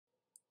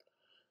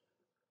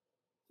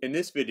In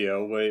this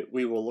video,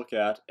 we will look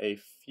at a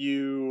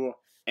few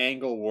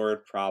angle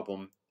word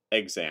problem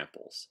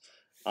examples.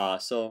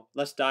 So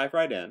let's dive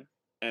right in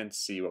and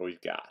see what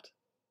we've got.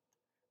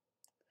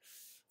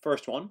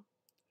 First one,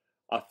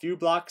 a few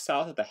blocks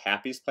south of the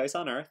happiest place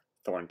on earth,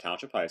 Thornton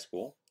Township High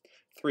School,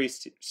 three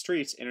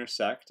streets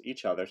intersect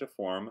each other to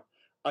form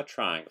a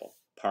triangle,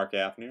 Park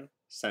Avenue,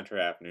 Center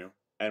Avenue,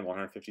 and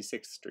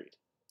 156th Street.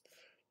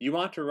 You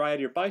want to ride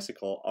your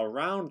bicycle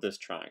around this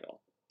triangle.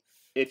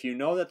 If you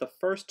know that the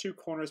first two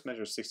corners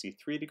measure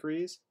 63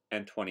 degrees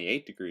and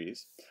 28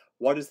 degrees,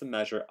 what is the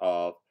measure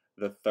of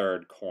the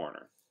third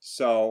corner?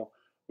 So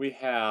we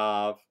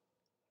have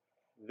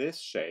this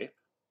shape.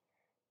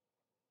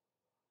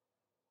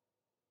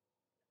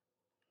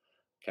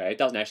 Okay, it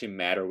doesn't actually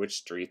matter which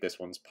street. This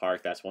one's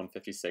Park, that's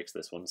 156,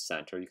 this one's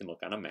Center. You can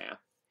look on a map.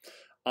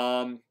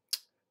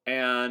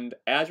 And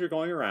as we're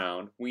going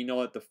around, we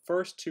know that the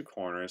first two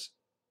corners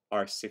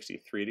are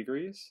 63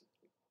 degrees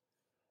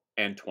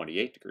and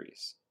 28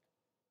 degrees.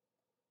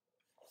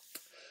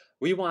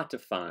 We want to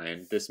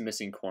find this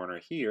missing corner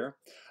here,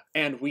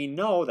 and we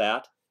know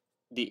that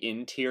the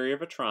interior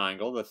of a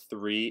triangle, the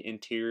three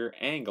interior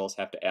angles,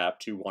 have to add up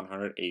to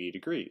 180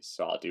 degrees.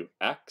 So I'll do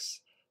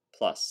x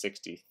plus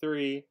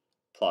 63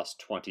 plus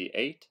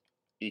 28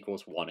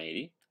 equals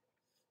 180.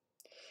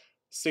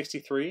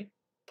 63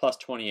 plus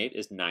 28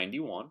 is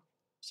 91,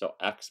 so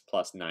x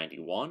plus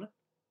 91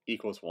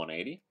 equals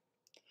 180.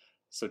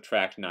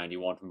 Subtract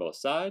 91 from both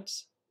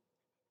sides.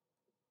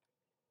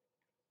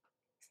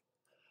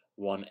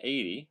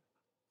 180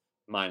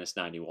 minus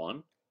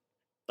 91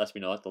 lets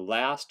me know that the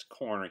last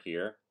corner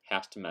here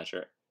has to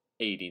measure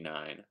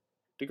 89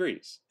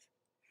 degrees.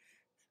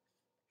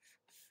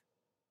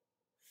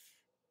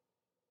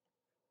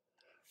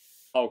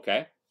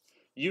 Okay,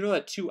 you know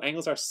that two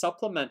angles are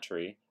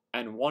supplementary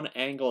and one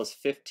angle is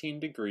 15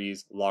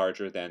 degrees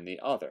larger than the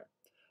other.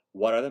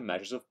 What are the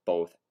measures of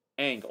both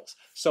angles?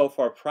 So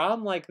for a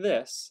problem like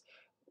this,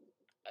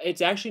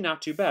 it's actually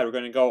not too bad. We're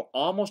going to go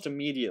almost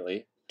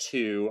immediately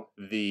to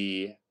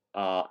the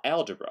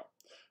algebra.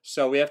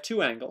 So we have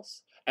two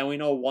angles, and we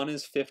know one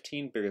is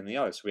 15 bigger than the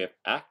other. So we have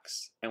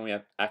x, and we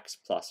have x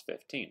plus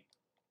 15.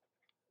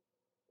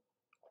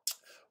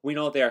 We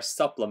know they are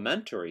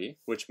supplementary,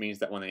 which means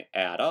that when they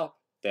add up,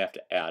 they have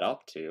to add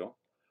up to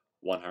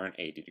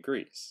 180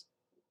 degrees.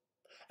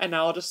 And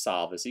now I'll just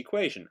solve this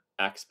equation.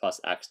 X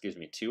plus x gives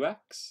me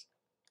 2x.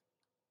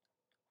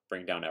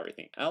 Bring down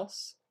everything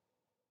else.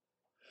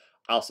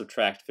 I'll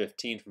subtract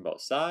 15 from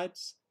both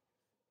sides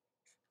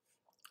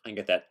and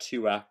get that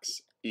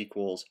 2x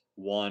equals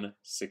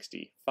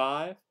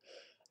 165.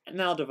 And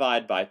now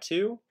divide by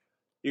 2.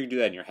 You can do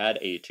that in your head,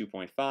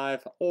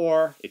 82.5,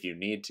 or if you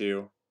need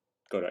to,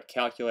 go to a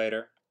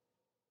calculator.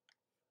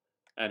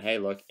 And hey,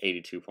 look,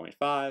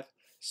 82.5.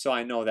 So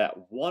I know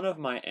that one of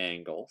my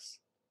angles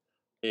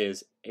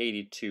is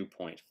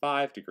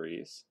 82.5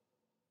 degrees.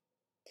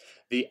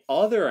 The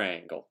other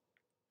angle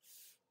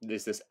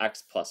is this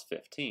x plus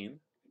 15,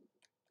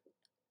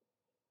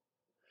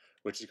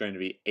 which is going to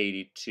be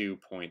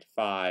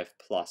 82.5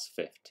 plus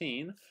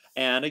 15.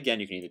 And again,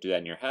 you can either do that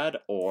in your head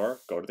or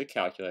go to the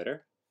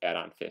calculator, add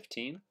on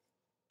 15.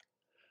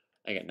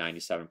 I get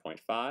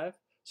 97.5.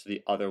 So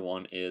the other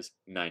one is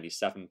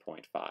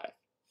 97.5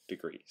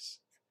 degrees.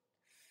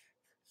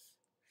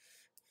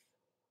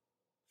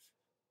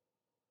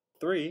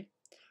 3.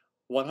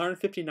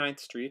 159th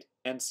Street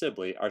and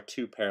Sibley are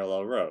two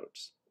parallel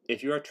roads.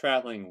 If you are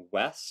traveling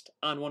west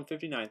on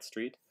 159th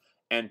Street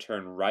and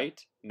turn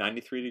right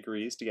 93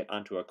 degrees to get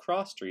onto a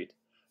cross street,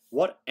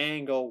 what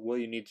angle will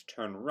you need to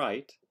turn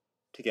right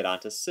to get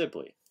onto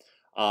Sibley?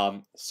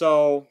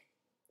 So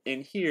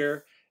in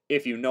here,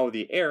 if you know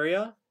the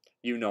area,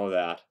 you know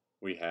that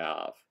we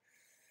have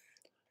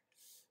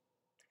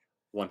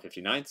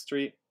 159th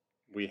Street,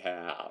 we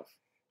have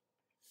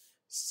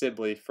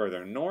Sibley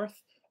further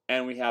north,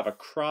 and we have a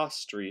cross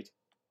street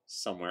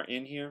somewhere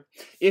in here.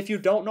 If you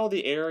don't know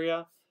the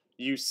area,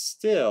 you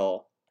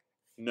still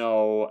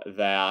know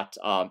that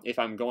if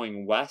I'm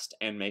going west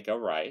and make a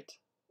right,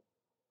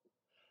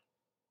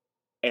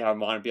 if I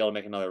want to be able to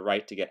make another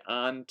right to get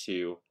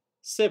onto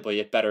Sibley,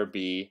 it better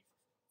be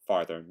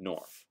farther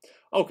north.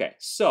 Okay,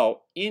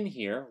 so in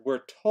here,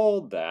 we're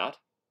told that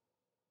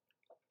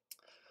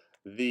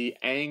the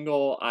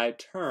angle I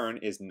turn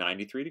is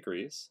 93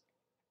 degrees,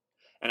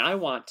 and I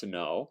want to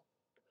know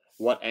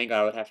what angle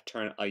I would have to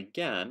turn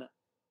again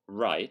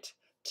right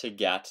to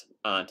get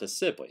onto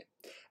Sibley.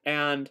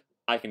 And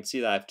I can see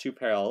that I have two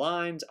parallel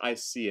lines. I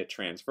see a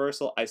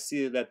transversal. I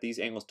see that these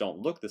angles don't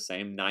look the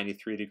same.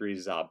 93 degrees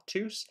is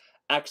obtuse.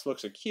 X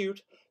looks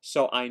acute.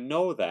 So I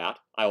know that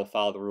I will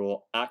follow the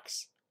rule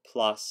x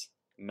plus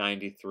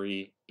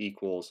 93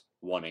 equals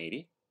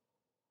 180.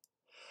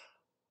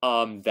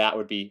 That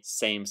would be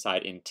same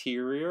side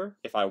interior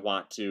if I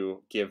want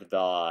to give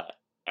the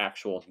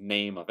actual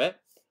name of it.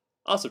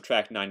 I'll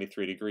subtract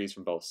 93 degrees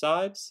from both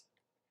sides.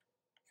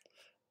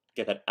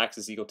 Get that x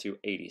is equal to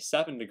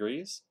 87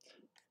 degrees.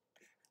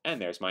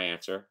 And there's my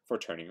answer for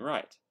turning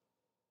right.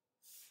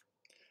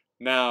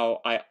 Now,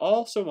 I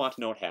also want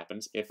to know what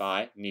happens if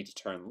I need to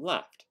turn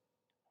left.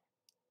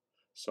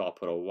 So I'll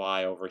put a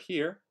y over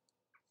here.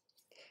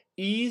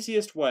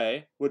 Easiest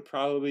way would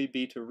probably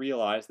be to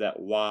realize that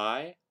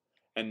y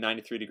and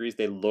 93 degrees,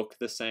 they look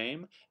the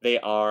same. They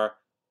are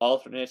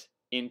alternate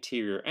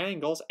interior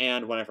angles,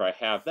 and whenever I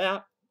have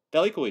that,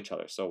 they'll equal each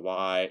other. So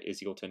y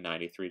is equal to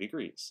 93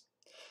 degrees.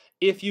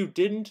 If you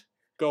didn't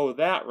go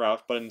that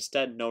route, but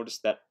instead notice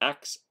that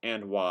x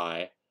and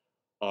y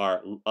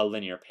are a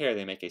linear pair,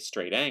 they make a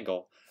straight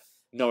angle,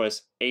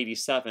 notice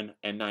 87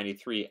 and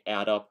 93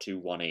 add up to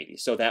 180.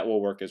 So that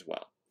will work as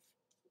well.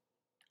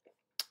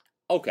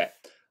 Okay,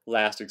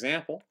 last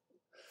example.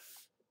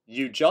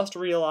 You just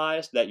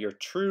realized that your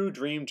true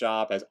dream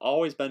job has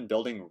always been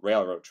building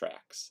railroad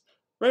tracks.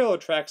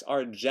 Railroad tracks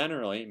are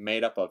generally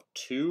made up of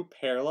two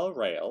parallel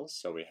rails.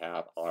 So we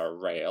have our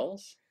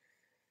rails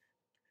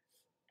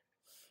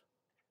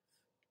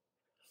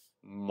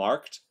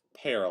marked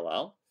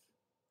parallel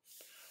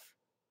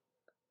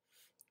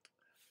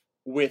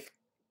with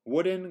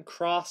wooden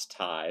cross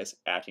ties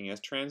acting as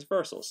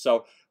transversals.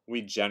 So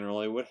we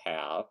generally would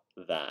have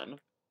then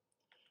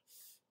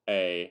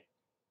a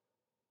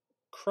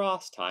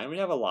cross tie, and we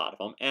have a lot of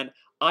them, and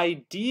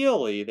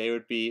ideally they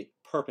would be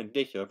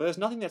perpendicular, but there's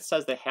nothing that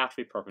says they have to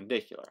be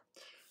perpendicular.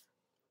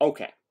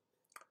 Okay,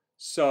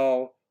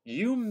 so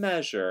you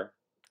measure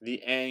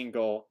the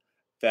angle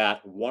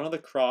that one of the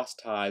cross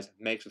ties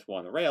makes with one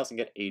of the rails and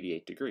get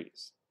 88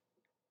 degrees.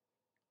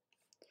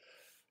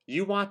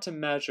 You want to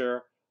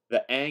measure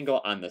the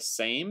angle on the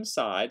same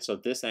side, so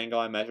this angle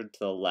I measured to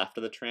the left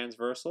of the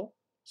transversal,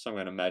 so I'm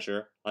going to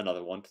measure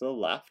another one to the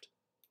left,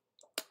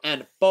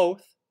 and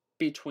both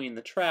between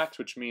the tracks,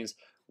 which means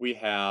we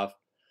have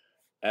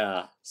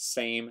a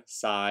same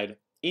side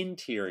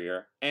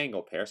interior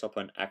angle pair. So I'll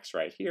put an x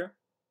right here.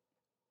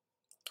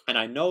 And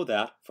I know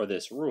that for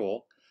this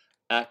rule,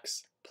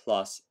 x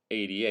plus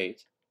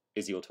 88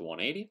 is equal to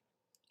 180.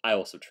 I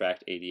will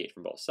subtract 88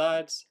 from both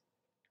sides.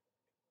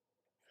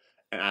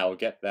 And I will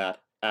get that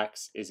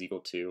x is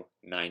equal to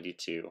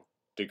 92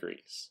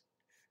 degrees.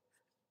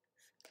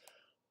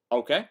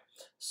 Okay,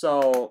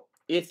 so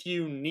if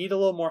you need a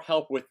little more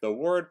help with the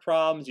word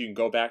problems, you can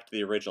go back to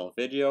the original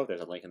video.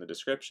 There's a link in the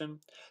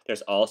description.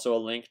 There's also a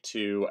link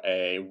to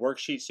a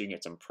worksheet so you can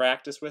get some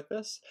practice with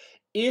this.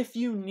 If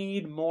you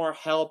need more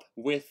help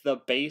with the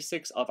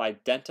basics of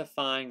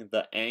identifying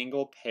the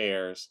angle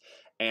pairs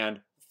and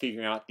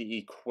figuring out the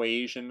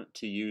equation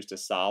to use to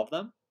solve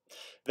them,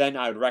 then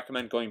I would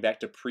recommend going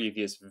back to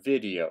previous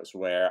videos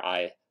where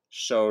I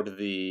showed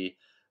the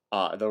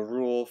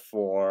rule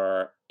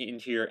for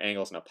interior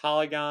angles in a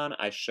polygon,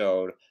 I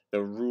showed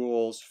the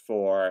rules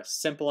for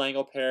simple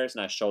angle pairs,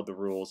 and I showed the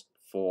rules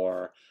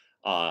for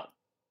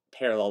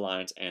parallel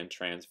lines and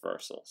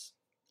transversals.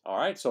 All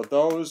right, so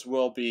those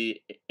will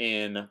be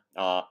in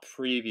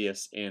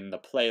previous in the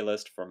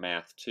playlist for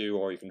Math 2,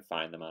 or you can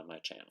find them on my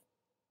channel.